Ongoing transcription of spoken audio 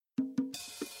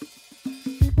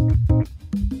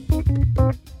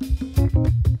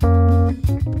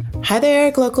Hi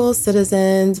there, local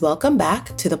citizens. Welcome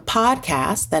back to the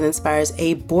podcast that inspires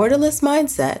a borderless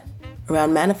mindset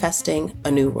around manifesting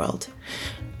a new world.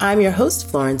 I'm your host,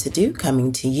 Florence Adu,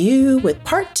 coming to you with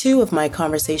part 2 of my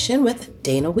conversation with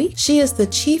Dana Wheat. She is the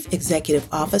Chief Executive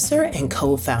Officer and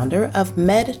co-founder of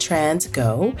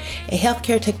MedTransGo, a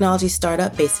healthcare technology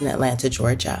startup based in Atlanta,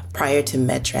 Georgia. Prior to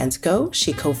MedTransGo,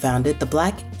 she co-founded the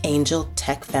Black Angel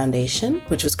Tech Foundation,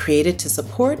 which was created to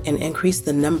support and increase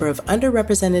the number of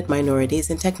underrepresented minorities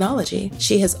in technology.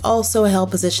 She has also held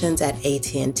positions at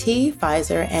AT&T,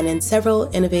 Pfizer, and in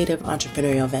several innovative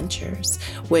entrepreneurial ventures,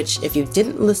 which if you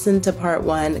didn't listen to part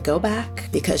 1, go back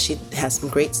because she has some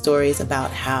great stories about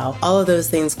how all of those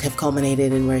things have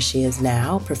culminated in where she is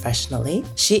now professionally.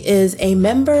 She is a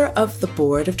member of the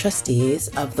board of trustees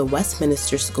of the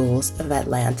Westminster Schools of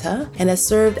Atlanta and has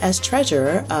served as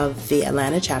treasurer of the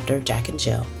Atlanta chapter of Jack and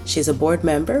Jill. She's a board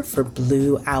member for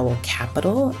Blue Owl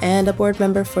Capital and a board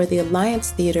member for the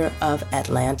Alliance Theater of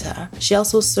Atlanta. She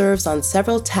also serves on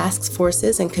several task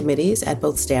forces and committees at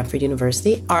both Stanford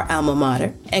University, our alma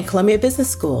mater, and Columbia Business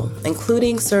School,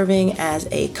 including serving as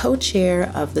a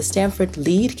co-chair of the Stanford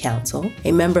Lead Council,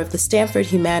 a member of the Stanford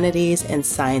Humanities and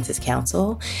Sciences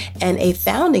Council, and a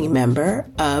founding member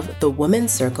of the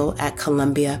Women's Circle at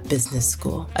Columbia Business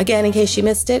School. Again, in case you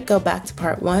missed it, go back to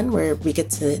part 1 where we get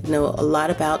to know a lot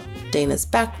about Dana's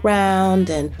background,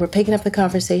 and we're picking up the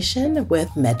conversation with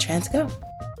MedTransGo.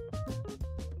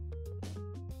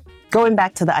 Going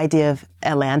back to the idea of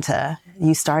Atlanta,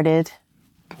 you started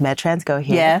MedTransGo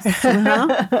here. Yes.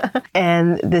 Uh-huh.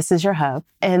 And this is your hub.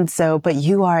 And so, but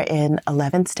you are in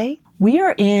 11 states? We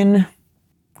are in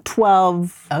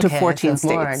 12 to 14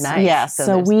 states. More. Nice. Yeah.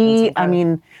 So we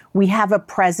have a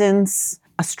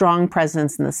strong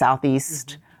presence in the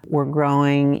Southeast. Mm-hmm. We're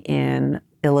growing in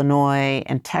Illinois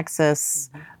and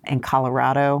Texas and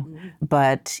Colorado. Mm-hmm.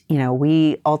 But,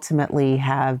 we ultimately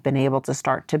have been able to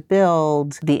start to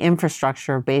build the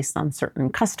infrastructure based on certain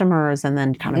customers and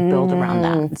then kind of build around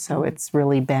that. And so it's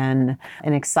really been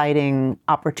an exciting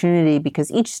opportunity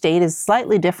because each state is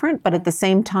slightly different, but at the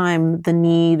same time, the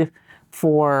need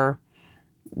for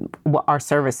our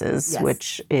services, yes.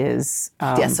 Which is...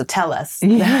 yes, so tell us.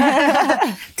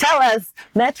 Tell us,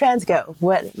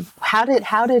 MedTransGo,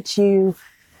 how did you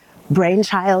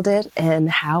brainchild it, and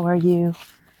how are you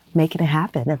making it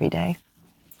happen every day?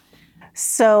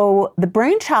 So the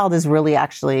brainchild is really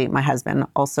actually my husband,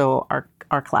 also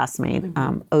our classmate,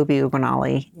 Obi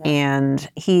Ugonali, yeah. And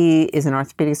he is an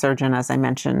orthopedic surgeon, as I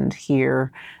mentioned,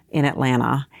 here in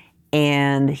Atlanta.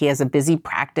 And he has a busy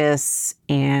practice,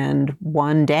 and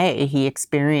one day he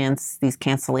experienced these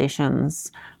cancellations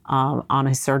on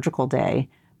his surgical day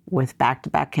with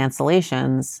back-to-back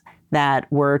cancellations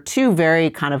that were 2 very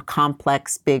kind of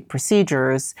complex, big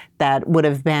procedures that would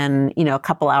have been, a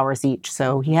couple hours each.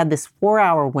 So he had this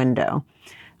 4-hour window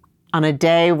on a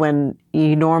day when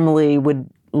you normally would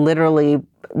literally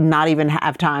not even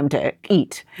have time to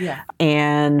eat. Yeah.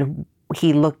 And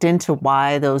he looked into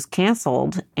why those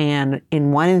canceled. And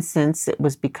in one instance, it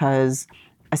was because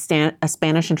a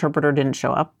Spanish interpreter didn't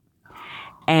show up.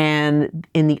 And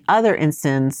in the other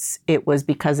instance, it was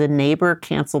because a neighbor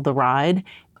canceled the ride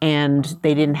and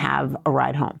they didn't have a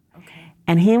ride home. Okay.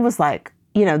 And he was like,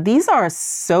 these are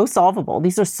so solvable.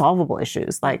 These are solvable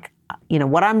issues. Like,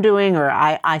 what I'm doing, or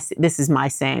this is my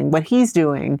saying, what he's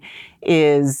doing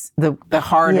is the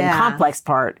hard and complex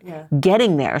part. Yeah.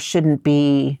 Getting there shouldn't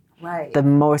be the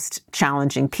most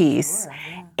challenging piece. Sure,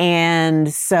 yeah.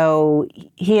 And so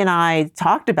he and I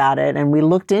talked about it and we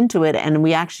looked into it, and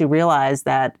we actually realized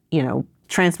that,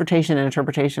 transportation and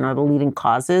interpretation are the leading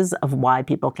causes of why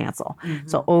people cancel. Mm-hmm.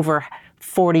 So over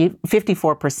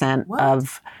 54%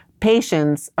 of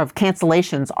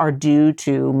cancellations are due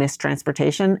to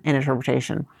mistransportation and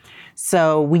interpretation.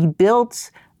 So we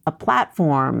built a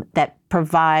platform that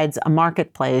provides a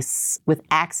marketplace with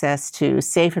access to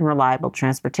safe and reliable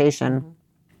transportation,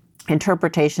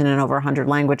 interpretation in over 100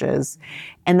 languages.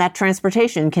 And that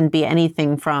transportation can be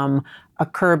anything from a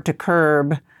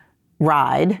curb-to-curb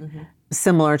ride,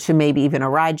 similar to maybe even a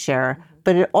ride share,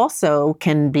 but it also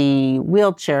can be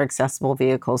wheelchair accessible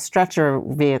vehicles, stretcher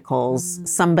vehicles,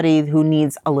 somebody who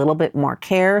needs a little bit more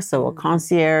care, so a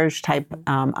concierge type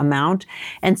amount.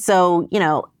 And so,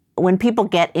 when people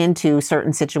get into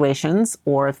certain situations,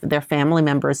 or if their family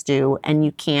members do, and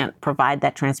you can't provide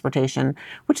that transportation,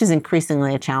 which is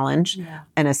increasingly a challenge,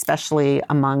 and especially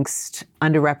amongst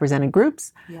underrepresented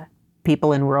groups,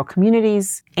 people in rural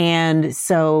communities. And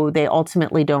so they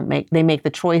ultimately make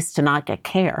the choice to not get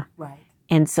care. Right.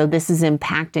 And so this is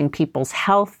impacting people's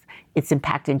health. It's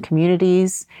impacting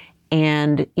communities.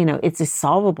 And, it's a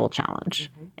solvable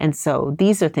challenge. And so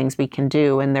these are things we can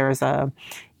do. And there's a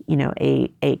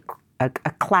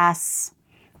class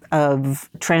of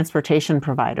transportation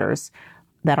providers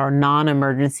that are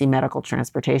non-emergency medical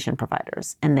transportation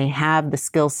providers. And they have the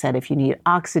skill set if you need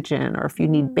oxygen or if you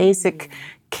need basic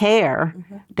care.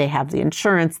 They have the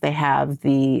insurance, they have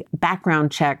the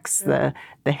background checks, the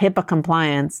HIPAA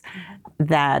compliance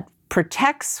that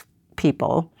protects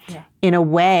people in a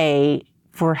way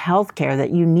for healthcare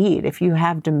that you need. If you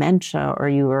have dementia or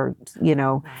you are,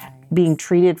 being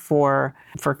treated for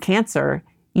cancer,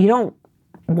 you don't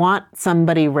want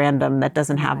somebody random that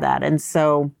doesn't have that. And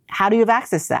so how do you have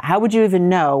access to that? How would you even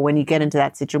know when you get into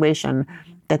that situation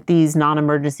that these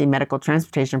non-emergency medical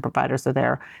transportation providers are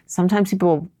there? Sometimes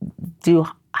people do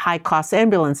high-cost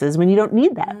ambulances when you don't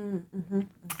need that.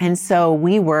 And so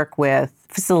we work with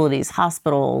facilities,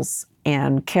 hospitals,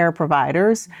 and care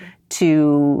providers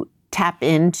to tap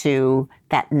into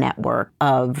that network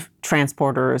of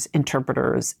transporters,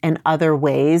 interpreters, and other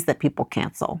ways that people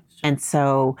cancel. And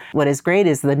so what is great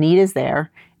is the need is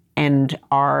there, and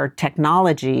our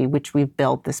technology, which we've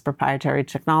built, this proprietary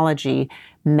technology,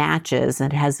 matches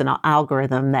and has an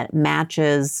algorithm that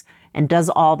matches and does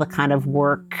all the kind of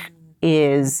work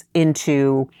is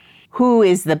into who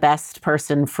is the best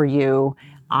person for you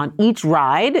on each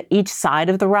ride, each side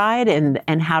of the ride,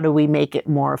 and how do we make it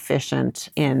more efficient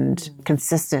and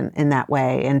consistent in that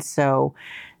way. And so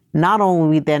not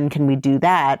only then can we do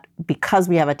that, because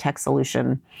we have a tech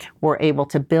solution, we're able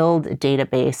to build a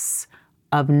database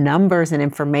of numbers and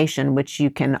information, which you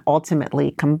can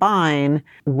ultimately combine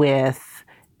with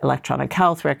electronic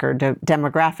health record,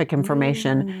 demographic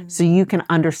information, so you can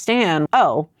understand,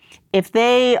 if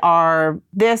they are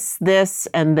this,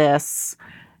 and this,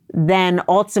 then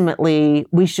ultimately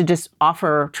we should just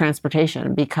offer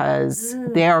transportation because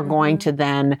they are going to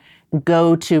then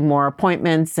go to more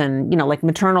appointments. And, like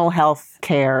maternal health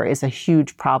care is a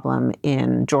huge problem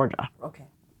in Georgia. Okay.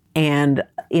 And,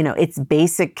 it's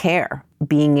basic care,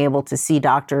 being able to see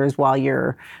doctors while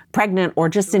you're pregnant or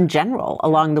just in general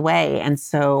along the way. And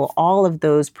so all of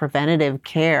those preventative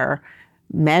care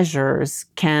measures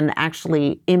can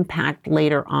actually impact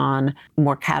later on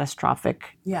more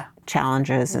catastrophic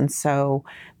challenges. And so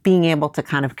being able to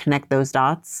kind of connect those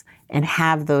dots and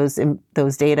have those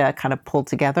data kind of pulled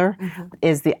together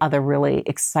is the other really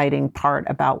exciting part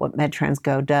about what MedTrans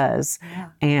Go does.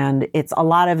 And it's a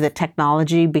lot of the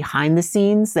technology behind the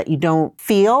scenes that you don't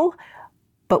feel,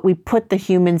 but we put the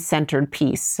human-centered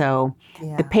piece. So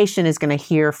the patient is going to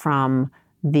hear from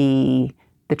the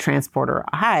transporter,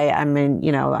 hi, I'm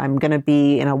going to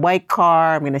be in a white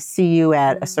car. I'm going to see you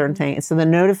at a certain thing. And so the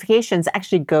notifications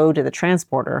actually go to the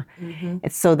transporter.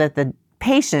 It's so that the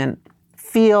patient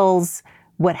feels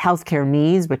what healthcare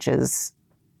needs, which is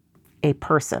a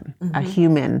person, a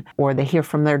human, or they hear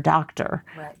from their doctor.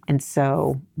 Right. And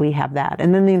so we have that.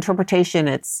 And then the interpretation,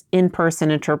 it's in-person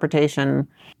interpretation,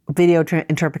 video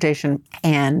interpretation,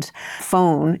 and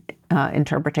phone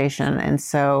interpretation. And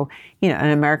so,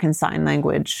 an American Sign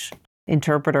Language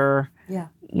interpreter,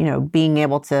 being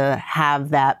able to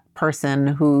have that person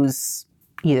who's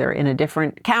either in a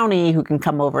different county who can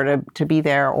come over to be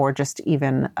there or just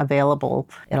even available,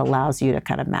 it allows you to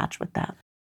kind of match with that.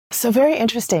 So very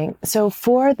interesting. So it's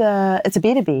a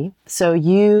B2B. So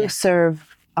you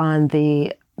serve on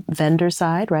the vendor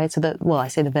side, right? So I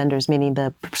say the vendors, meaning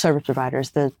the service providers,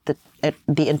 the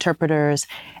interpreters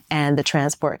and the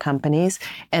transport companies,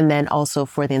 and then also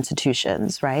for the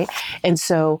institutions, right? And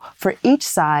so for each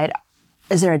side,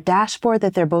 is there a dashboard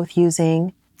that they're both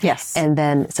using? Yes. And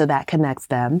then, so that connects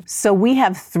them. So we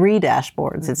have 3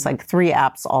 dashboards. It's like 3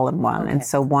 apps all in one. Okay. And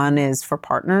so one is for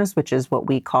partners, which is what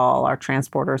we call our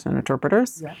transporters and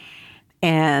interpreters. Yeah.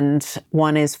 And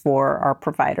one is for our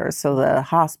providers. So the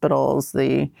hospitals,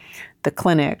 the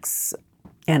clinics,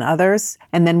 and others.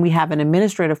 And then we have an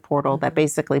administrative portal that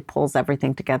basically pulls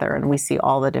everything together and we see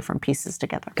all the different pieces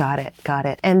together. Got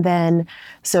it. And then,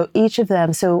 so each of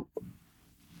them,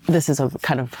 this is a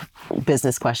kind of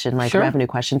business question, like Sure. revenue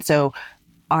question. So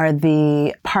are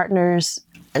the partners,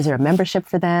 is there a membership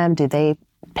for them? Do they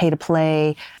pay to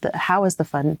play? How are the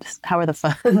funds?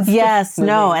 Yes,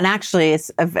 no. And actually,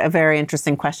 it's a very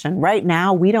interesting question. Right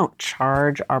now, we don't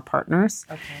charge our partners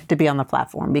to be on the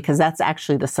platform because that's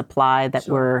actually the supply that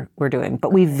we're doing.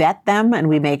 But we vet them and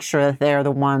we make sure that they're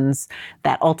the ones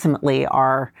that ultimately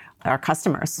our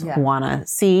customers want to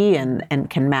see and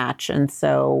can match. And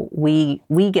so we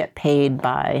get paid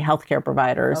by healthcare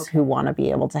providers who want to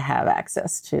be able to have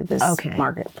access to this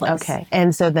marketplace. Okay.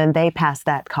 And so then they pass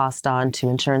that cost on to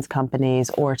insurance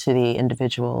companies or to the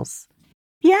individuals.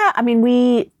 Yeah, I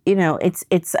mean,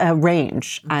 it's a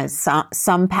range.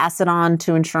 Some pass it on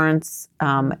to insurance,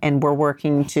 and we're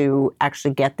working to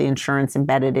actually get the insurance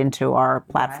embedded into our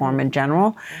platform in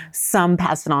general. Some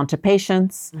pass it on to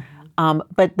patients,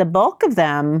 but the bulk of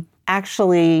them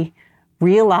actually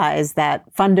realize that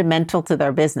fundamental to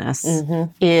their business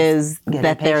is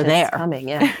that they're there.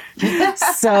 Coming,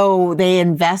 So they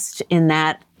invest in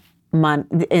that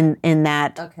in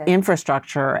that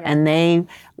infrastructure, and they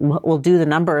will do the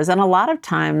numbers. And a lot of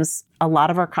times, a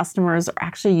lot of our customers are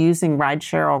actually using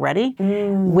rideshare already,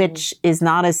 which is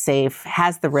not as safe,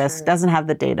 has the risk, doesn't have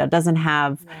the data, doesn't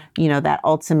have that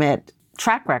ultimate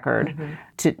track record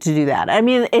to do that. I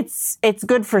mean, it's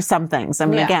good for some things. I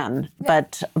mean,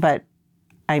 but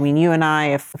I mean, you and I,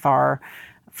 if our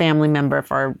family member,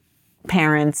 if our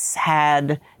parents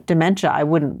had dementia, I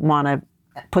wouldn't want to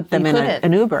put them in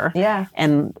an Uber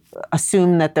and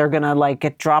assume that they're going to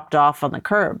get dropped off on the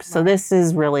curb. So this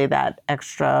is really that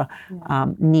extra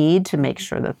need to make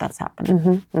sure that that's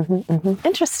happening.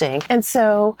 Interesting. And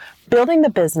so building the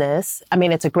business, I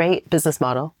mean, it's a great business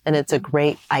model and it's a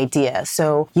great idea.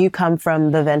 So you come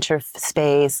from the venture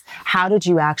space. How did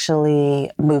you actually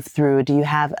move through? Do you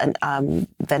have a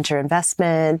venture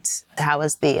investment? How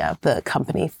is the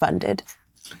company funded?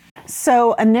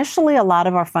 So initially, a lot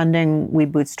of our funding we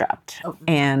bootstrapped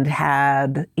and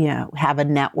had, have a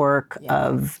network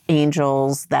of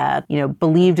angels that,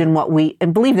 believed in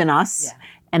believed in us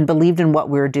and believed in what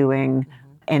we were doing.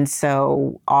 And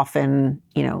so often,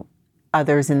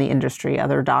 others in the industry,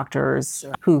 other doctors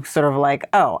who sort of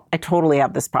oh, I totally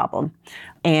have this problem.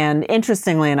 And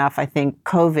interestingly enough, I think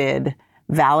COVID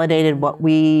validated what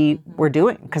we were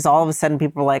doing, because all of a sudden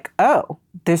people were like, oh,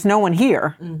 there's no one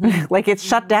here. It's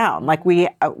shut down. We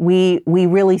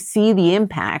really see the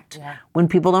impact when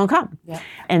people don't come.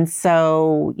 And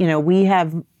so, we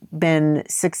have been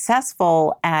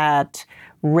successful at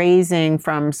raising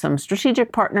from some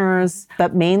strategic partners,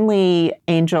 but mainly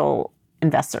angel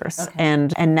investors.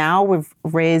 And now we've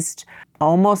raised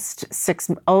almost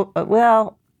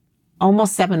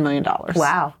almost $7 million.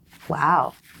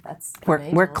 Wow. That's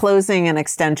we're closing an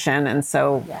extension, and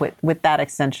so with that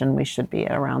extension, we should be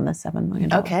at around the $7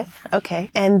 million.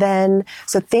 Okay. And then,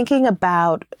 so thinking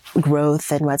about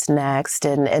growth and what's next,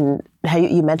 and how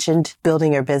you mentioned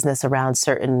building your business around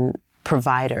certain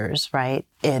providers, right,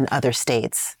 in other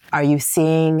states. Are you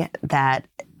seeing that?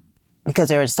 Because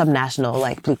there are some national,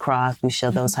 like Blue Cross, Blue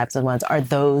Shield, those types of ones. Are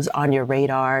those on your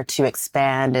radar to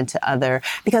expand into other?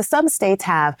 Because some states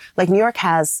have, New York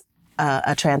has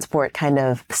a transport kind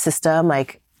of system.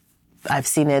 I've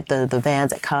seen it, the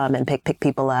vans that come and pick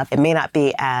people up. It may not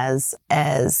be as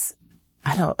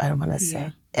I don't want to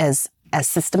say as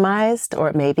systemized, or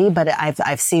it may be, but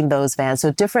I've seen those vans.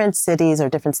 So different cities or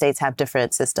different states have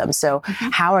different systems. So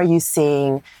how are you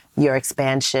seeing your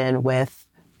expansion with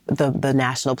the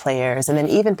national players, and then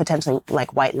even potentially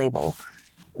white label?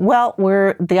 Well,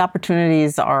 the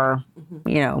opportunities are,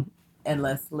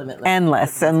 Endless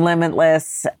and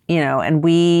limitless, and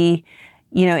we,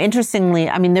 interestingly,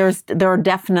 I mean, there are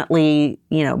definitely,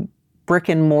 brick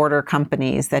and mortar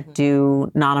companies that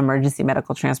do non-emergency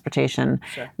medical transportation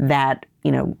that,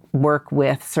 work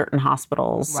with certain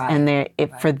hospitals. And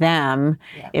for them,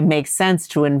 it makes sense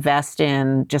to invest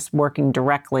in just working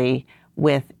directly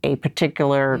with a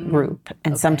particular group.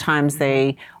 And sometimes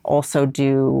they also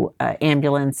do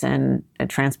ambulance and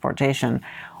transportation.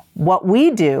 What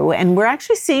we do, and we're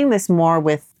actually seeing this more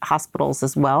with hospitals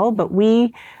as well, but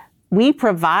we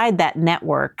provide that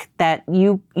network that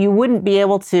you wouldn't be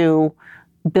able to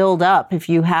build up if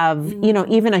you have,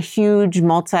 even a huge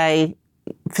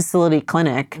multi-facility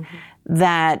clinic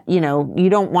that, you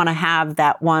don't want to have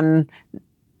that one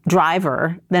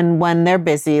driver. Then when they're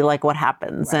busy, what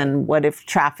happens? And what if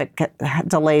traffic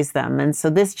delays them? And so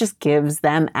this just gives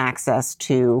them access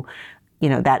to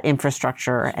that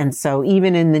infrastructure. And so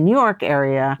even in the New York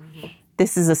area,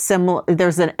 this is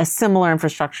there's a similar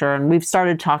infrastructure. And we've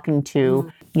started talking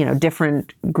to,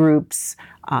 different groups,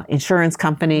 insurance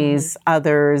companies,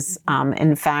 others.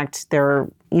 In fact, there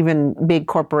are even big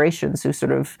corporations who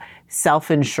sort of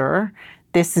self-insure.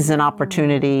 This is an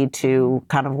opportunity to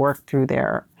kind of work through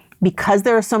there. Because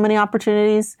there are so many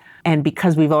opportunities, and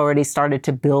because we've already started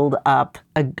to build up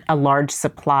a large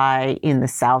supply in the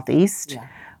Southeast,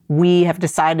 we have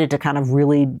decided to kind of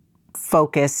really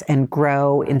focus and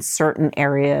grow in certain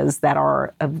areas that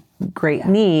are of great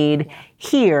need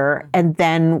here, and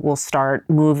then we'll start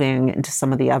moving into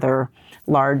some of the other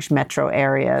large metro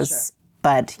areas.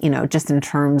 But, just in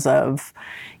terms of,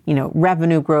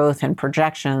 revenue growth and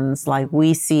projections,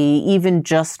 we see even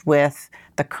just with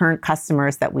the current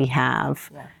customers that we have,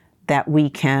 that we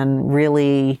can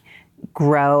really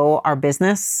grow our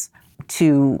business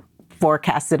to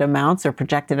forecasted amounts or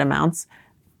projected amounts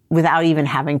without even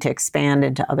having to expand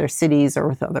into other cities or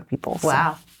with other people.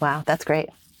 Wow. Wow. That's great.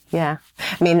 Yeah.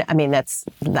 I mean, that's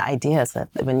the idea, is that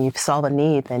when you solve a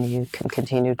need, then you can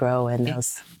continue to grow in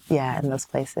those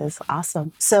places.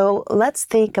 Awesome. So let's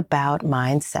think about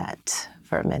mindset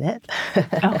for a minute.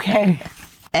 Okay.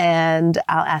 And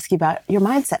I'll ask you about your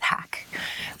mindset hack.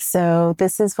 So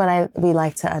this is what we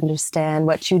like to understand,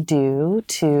 what you do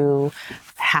to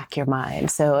hack your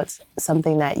mind. So it's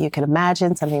something that you can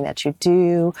imagine, something that you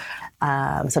do,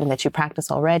 something that you practice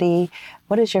already.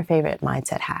 What is your favorite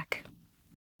mindset hack?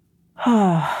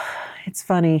 Oh, it's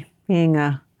funny being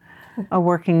a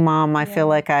working mom. I feel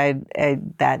like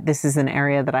that this is an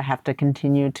area that I have to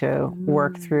continue to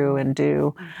work through and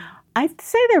do. I'd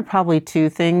say there are probably two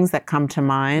things that come to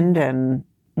mind, and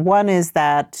one is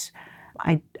that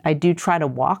I do try to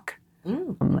walk.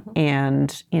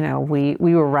 And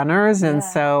we were runners, and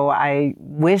so I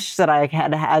wish that I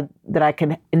that I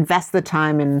could invest the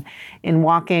time in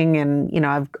walking. And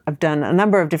I've done a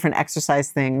number of different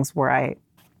exercise things where I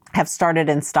have started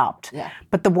and stopped. Yeah.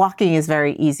 But the walking is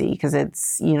very easy because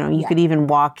it's, you could even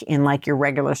walk in like your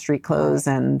regular street clothes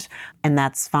and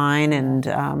that's fine. And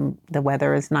the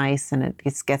weather is nice and it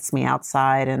just gets me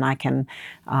outside, and I can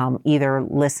either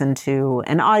listen to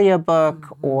an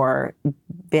audiobook or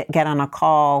get on a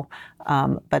call.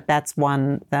 But that's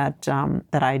one that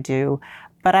I do.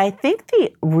 But I think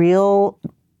the real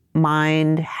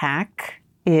mind hack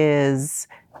is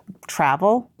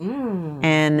travel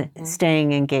and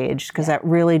staying engaged, because I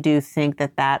really do think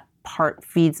that part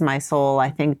feeds my soul. I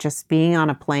think just being on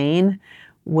a plane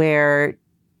where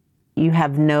you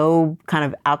have no kind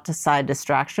of out-to-side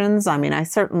distractions. I mean, I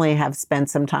certainly have spent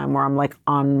some time where I'm like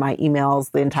on my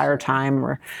emails the entire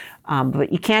time,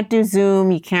 but you can't do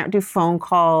Zoom, you can't do phone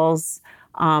calls,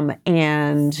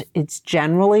 and it's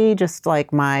generally just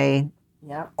like my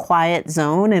quiet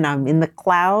zone, and I'm in the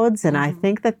clouds. And I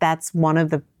think that that's one of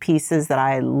the pieces that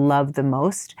I love the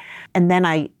most. And then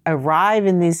I arrive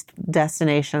in these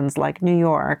destinations like New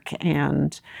York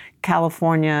and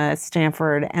California,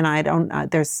 Stanford,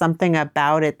 and there's something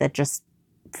about it that just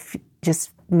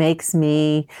makes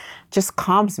me, just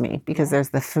calms me, because there's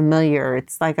the familiar.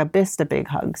 It's like a big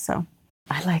hug. So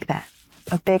I like that.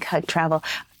 A big hug travel.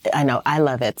 I know, I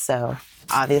love it. So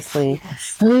obviously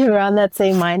we were on that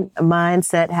same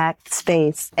mindset hack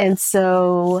space. And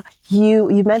so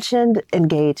you mentioned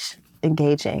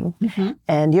engaging,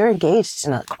 and you're engaged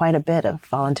in quite a bit of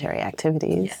voluntary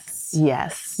activities.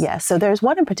 Yes. So there's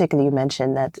one in particular you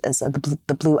mentioned that is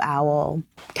the Blue Owl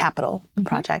Capital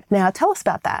Project. Now tell us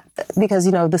about that, because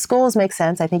the schools make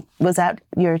sense. I think, was that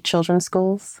your children's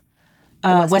schools?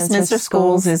 Westminster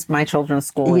Schools is my children's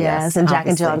school. Yes, and Jack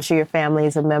and Jill, I'm sure your family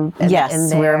is a member.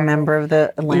 Yes, we're a member of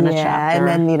the Atlanta chapter.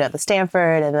 And then, the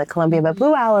Stanford and the Columbia, but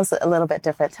Blue Owl is a little bit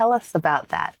different. Tell us about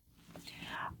that.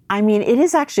 I mean, it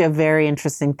is actually a very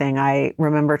interesting thing. I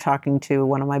remember talking to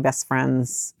one of my best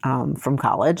friends from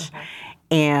college,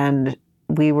 and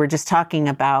we were just talking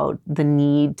about the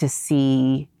need to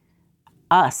see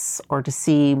us, or to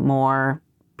see more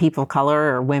people of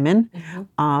color or women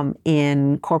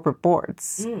in corporate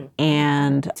boards.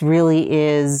 And it really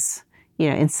is,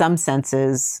 in some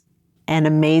senses, an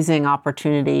amazing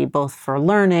opportunity, both for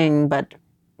learning, but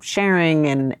sharing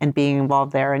and being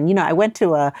involved there. And, I went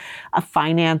to a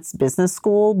finance business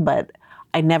school, but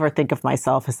I never think of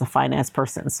myself as a finance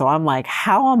person. So I'm like,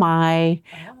 how am I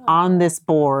on this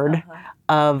board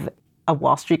of a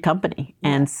Wall Street company?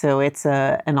 And so it's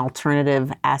an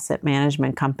alternative asset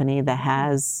management company that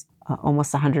has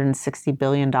almost $160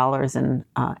 billion in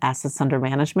assets under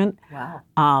management.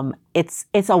 Wow.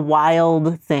 It's a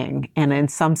wild thing. And in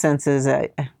some senses,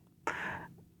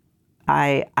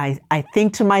 I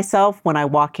think to myself when I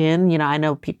walk in, I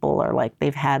know people are like,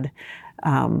 they've had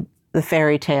the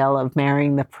fairy tale of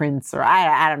marrying the prince, or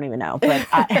I don't even know, but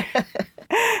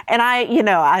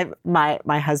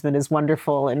my husband is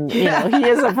wonderful, and he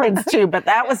is a prince too, but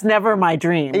that was never my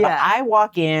dream. Yeah. But I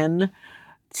walk in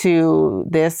to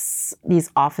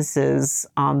these offices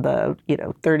on the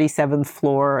 37th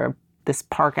floor of this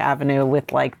Park Avenue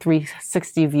with like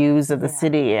 360 views of the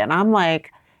city, and I'm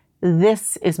like,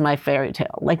 this is my fairy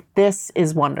tale. Like, this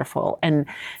is wonderful. And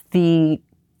the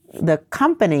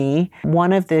company,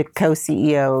 one of the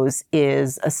co-CEOs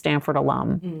is a Stanford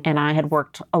alum, and I had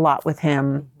worked a lot with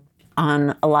him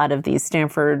on a lot of these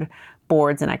Stanford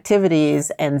boards and activities.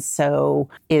 And so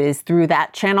it is through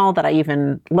that channel that I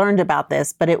even learned about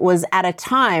this. But it was at a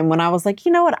time when I was like,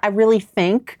 you know what, I really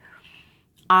think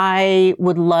I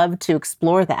would love to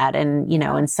explore that. And,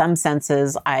 in some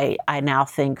senses, I now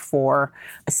think for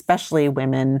especially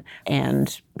women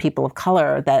and people of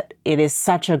color that it is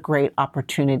such a great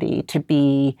opportunity to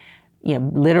be,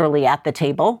 literally at the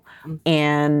table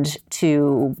and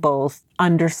to both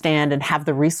understand and have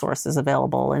the resources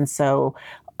available. And so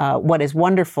what is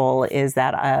wonderful is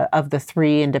that of the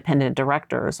 3 independent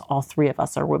directors, all 3 of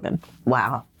us are women.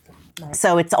 Wow. Nice.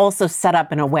 So it's also set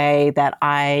up in a way that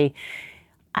I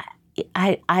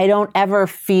don't ever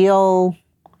feel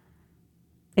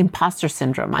imposter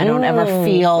syndrome. I don't ever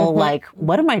feel like,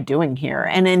 what am I doing here?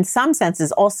 And in some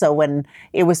senses also when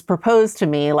it was proposed to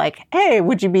me, like, hey,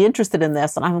 would you be interested in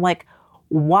this? And I'm like,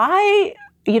 why?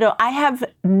 I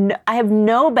have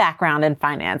no background in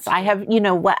finance. I have,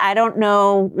 I don't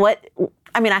know what,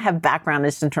 I mean, I have background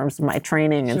just in terms of my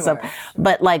training and stuff,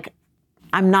 but like,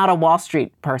 I'm not a Wall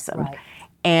Street person. Right.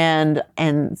 And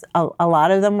a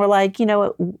lot of them were like,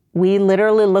 we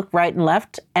literally look right and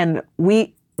left and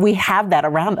we have that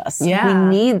around us. Yeah.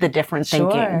 We need the different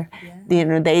thinking.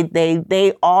 Yeah.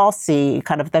 They all see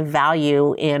kind of the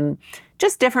value in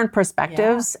just different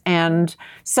perspectives. Yeah. And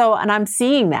I'm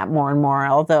seeing that more and more,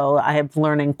 although I have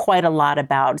learning quite a lot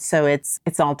about, so it's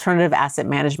an alternative asset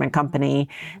management company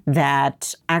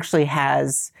that actually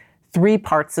has 3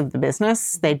 parts of the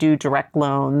business. They do direct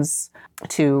loans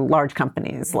to large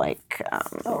companies like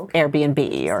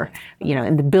Airbnb or,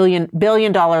 in the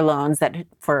billion dollar loans that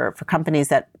for companies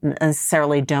that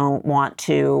necessarily don't want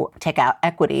to take out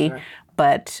equity. Sure.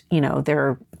 But,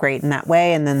 they're great in that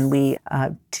way. And then we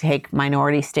take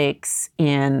minority stakes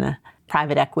in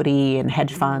private equity and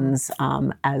hedge funds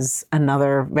as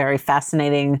another very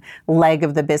fascinating leg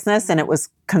of the business. And it was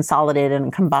consolidated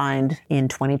and combined in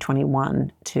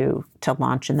 2021 to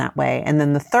launch in that way. And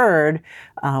then the third,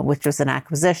 which was an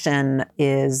acquisition,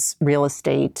 is real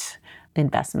estate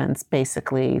investments,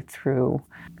 basically through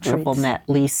triple net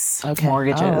lease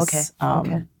mortgages.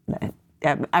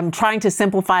 I'm trying to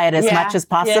simplify it as much as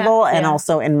possible and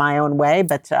also in my own way,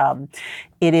 but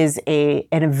it is a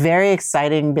very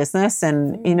exciting business.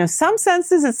 And, some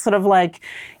senses it's sort of like,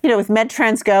 with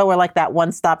MedTrans Go, we're like that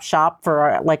one-stop shop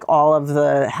for like all of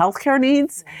the healthcare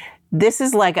needs. This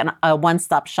is like a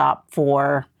one-stop shop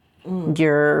for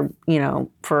your,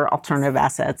 for alternative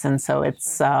assets. And so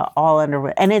it's all under,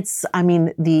 and it's, I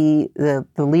mean, the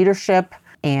leadership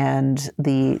and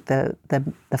the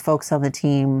folks on the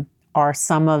team are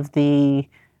some of the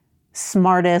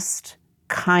smartest,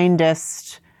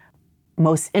 kindest,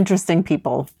 most interesting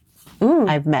people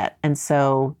I've met. And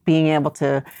so being able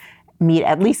to meet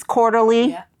at least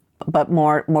quarterly, but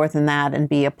more than that, and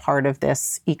be a part of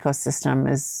this ecosystem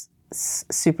is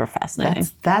super fascinating.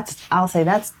 I'll say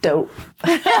that's dope.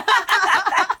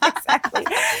 Exactly.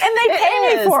 And they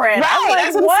pay me for it. Right. I'm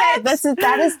like, what?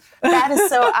 That is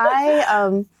so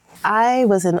I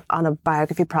was on a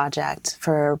biography project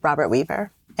for Robert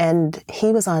Weaver, and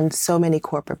he was on so many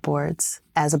corporate boards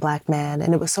as a Black man,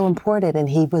 and it was so important. And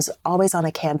he was always on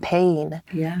a campaign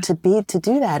to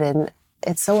do that, and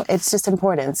it's just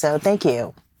important. So thank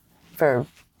you for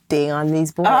being on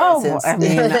these boards. And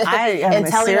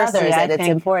telling others that it's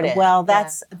important. Well,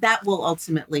 that will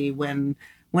ultimately when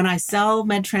I sell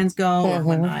MedTrans Go, or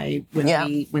when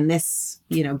this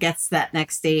gets that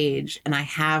next stage and I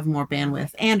have more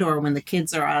bandwidth, and or when the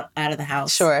kids are out of the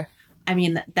house. Sure. I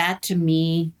mean, that to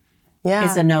me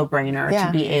is a no-brainer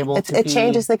to be able to. It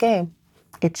changes the game.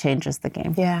 It changes the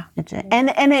game. Yeah.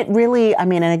 And it really, I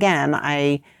mean, and again,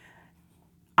 I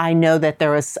know that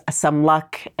there was some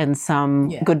luck and some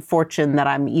good fortune that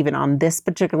I'm even on this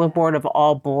particular board of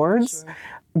all boards,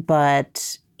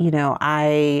 but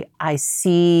I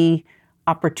see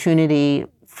opportunity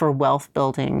for wealth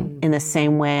building in the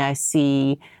same way I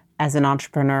see as an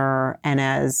entrepreneur and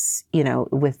as,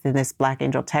 within this Black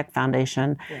Angel Tech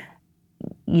Foundation,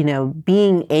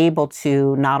 being able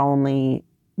to not only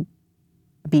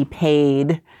be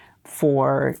paid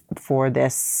for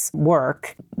this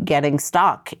work, getting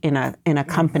stock in a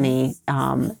company,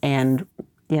 and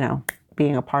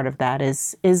being a part of that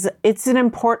is it's an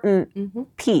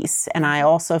important piece. And I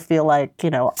also feel like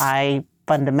I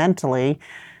fundamentally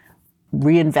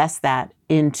reinvest that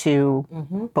into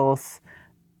both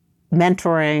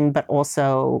mentoring, but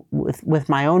also with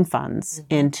my own funds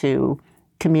into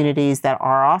communities that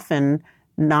are often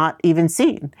not even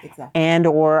seen. Exactly. And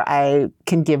or I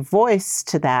can give voice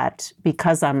to that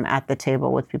because I'm at the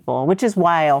table with people, which is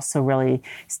why I also really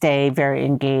stay very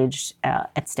engaged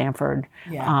at Stanford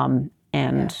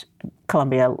and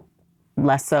Columbia,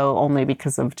 less so only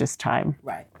because of just time.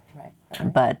 Right.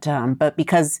 But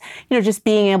because, just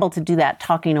being able to do that,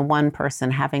 talking to one person,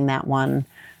 having that one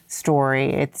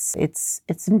story. It's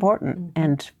important,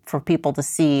 and for people to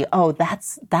see, oh,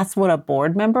 that's what a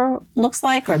board member looks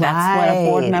like, or that's what a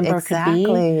board member could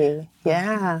be.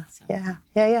 Yeah.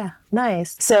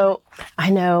 Nice. So I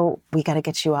know we got to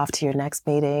get you off to your next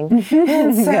meeting. So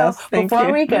Yes,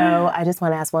 before we go, I just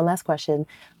want to ask one last question.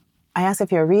 I ask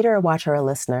if you're a reader, a watcher, or a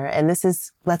listener. And this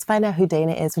is, let's find out who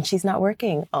Dana is when she's not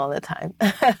working all the time.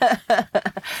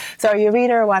 So are you a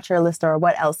reader, a watcher, or a listener, or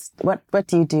what else? What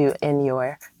do you do in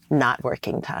your not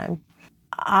working time?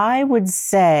 I would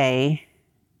say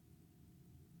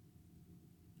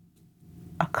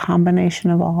a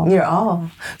combination of all. You're all.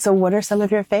 So what are some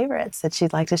of your favorites that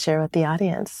you'd like to share with the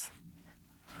audience?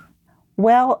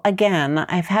 Well, again,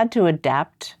 I've had to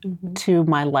adapt to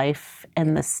my life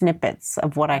and the snippets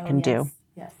of what I can do.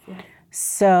 Yes.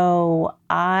 So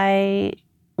I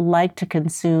like to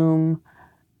consume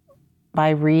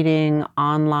by reading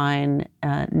online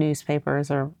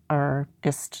newspapers or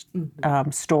just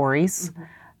stories.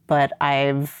 But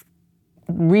I've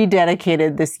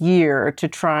rededicated this year to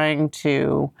trying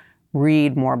to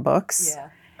read more books. Yeah.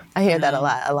 I hear that a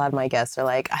lot. A lot of my guests are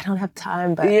like, I don't have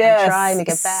time, but I'm trying to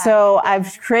get back. So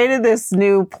I've created this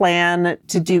new plan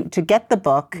to get the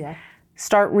book,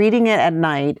 start reading it at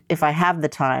night if I have the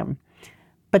time,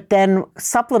 but then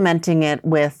supplementing it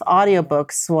with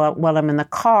audiobooks while I'm in the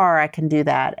car, I can do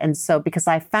that. And so because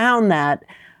I found that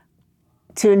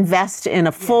to invest in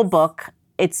a full book,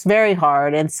 it's very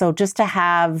hard. And so just to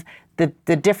have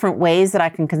the different ways that I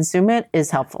can consume it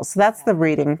is helpful. So that's the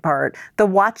reading part. The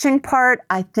watching part,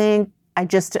 I think I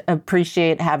just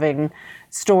appreciate having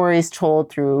stories told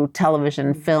through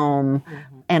television, film,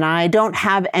 and I don't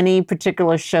have any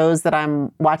particular shows that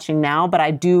I'm watching now, but I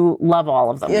do love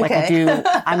all of them. Okay. Like I do,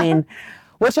 I mean.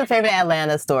 What's your favorite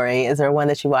Atlanta story? Is there one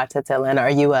that you watch that's Atlanta? Are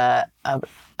you a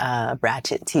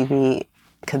Ratchet TV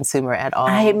consumer at all?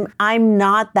 I'm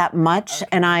not that much,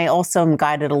 and I also am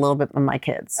guided a little bit by my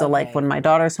kids. So like when my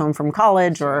daughter's home from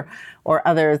college or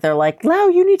others, they're like, "Lau,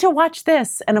 you need to watch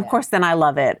this," and of course, then I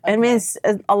love it. I mean,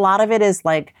 a lot of it is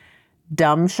like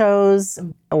dumb shows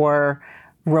or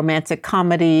romantic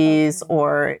comedies,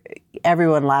 or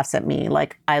everyone laughs at me.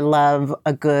 Like I love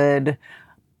a good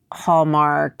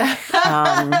Hallmark. The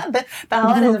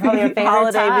holidays are probably your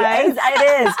favorite time.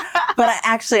 It is. But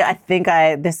I think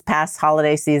this past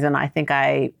holiday season, I think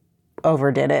I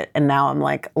overdid it. And now I'm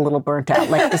like a little burnt out,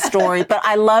 like the story. But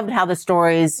I loved how the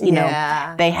stories, you know,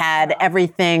 they had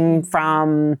everything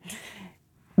from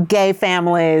gay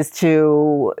families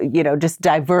to, you know, just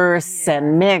diverse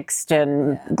and mixed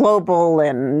and global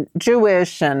and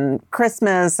Jewish and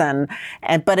Christmas and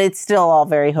but it's still all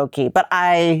very hokey. But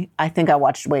I think I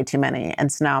watched way too many.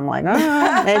 And so now I'm like,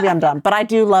 maybe I'm done. But I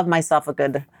do love myself a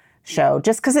good show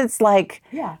just because it's like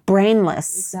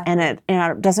brainless and it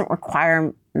doesn't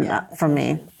require from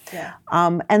me. Yeah.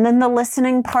 And then the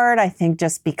listening part, I think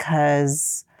just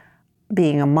because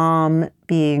being a mom,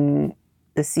 being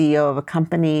the CEO of a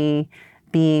company,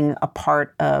 being a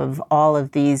part of all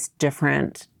of these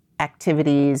different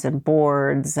activities and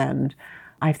boards. And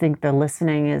I think the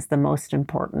listening is the most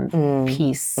important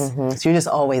piece. So you're just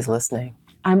always listening.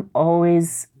 I'm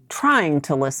always trying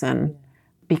to listen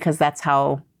because that's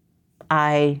how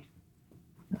I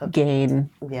gain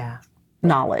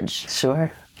knowledge.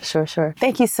 Sure.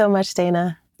 Thank you so much,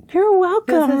 Dana. You're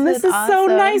welcome. This is awesome. So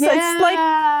nice. Yeah, It's like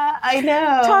I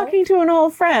know. talking to an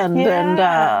old friend.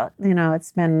 And, you know,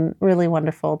 it's been really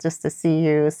wonderful just to see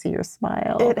your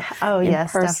smile in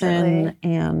person. Definitely.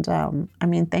 And, I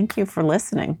mean, thank you for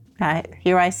listening.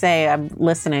 I say I'm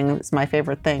listening is my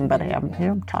favorite thing, but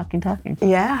I'm talking.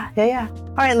 Yeah.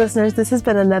 All right, listeners, this has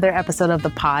been another episode of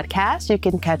the podcast. You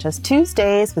can catch us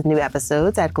Tuesdays with new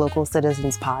episodes at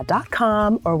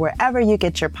globalcitizenspod.com or wherever you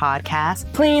get your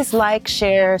podcasts. Please like,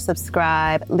 share,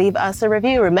 subscribe, leave us a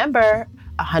review. Remember,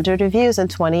 100 reviews in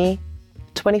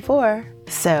 2024.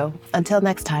 So until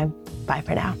next time, bye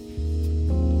for now.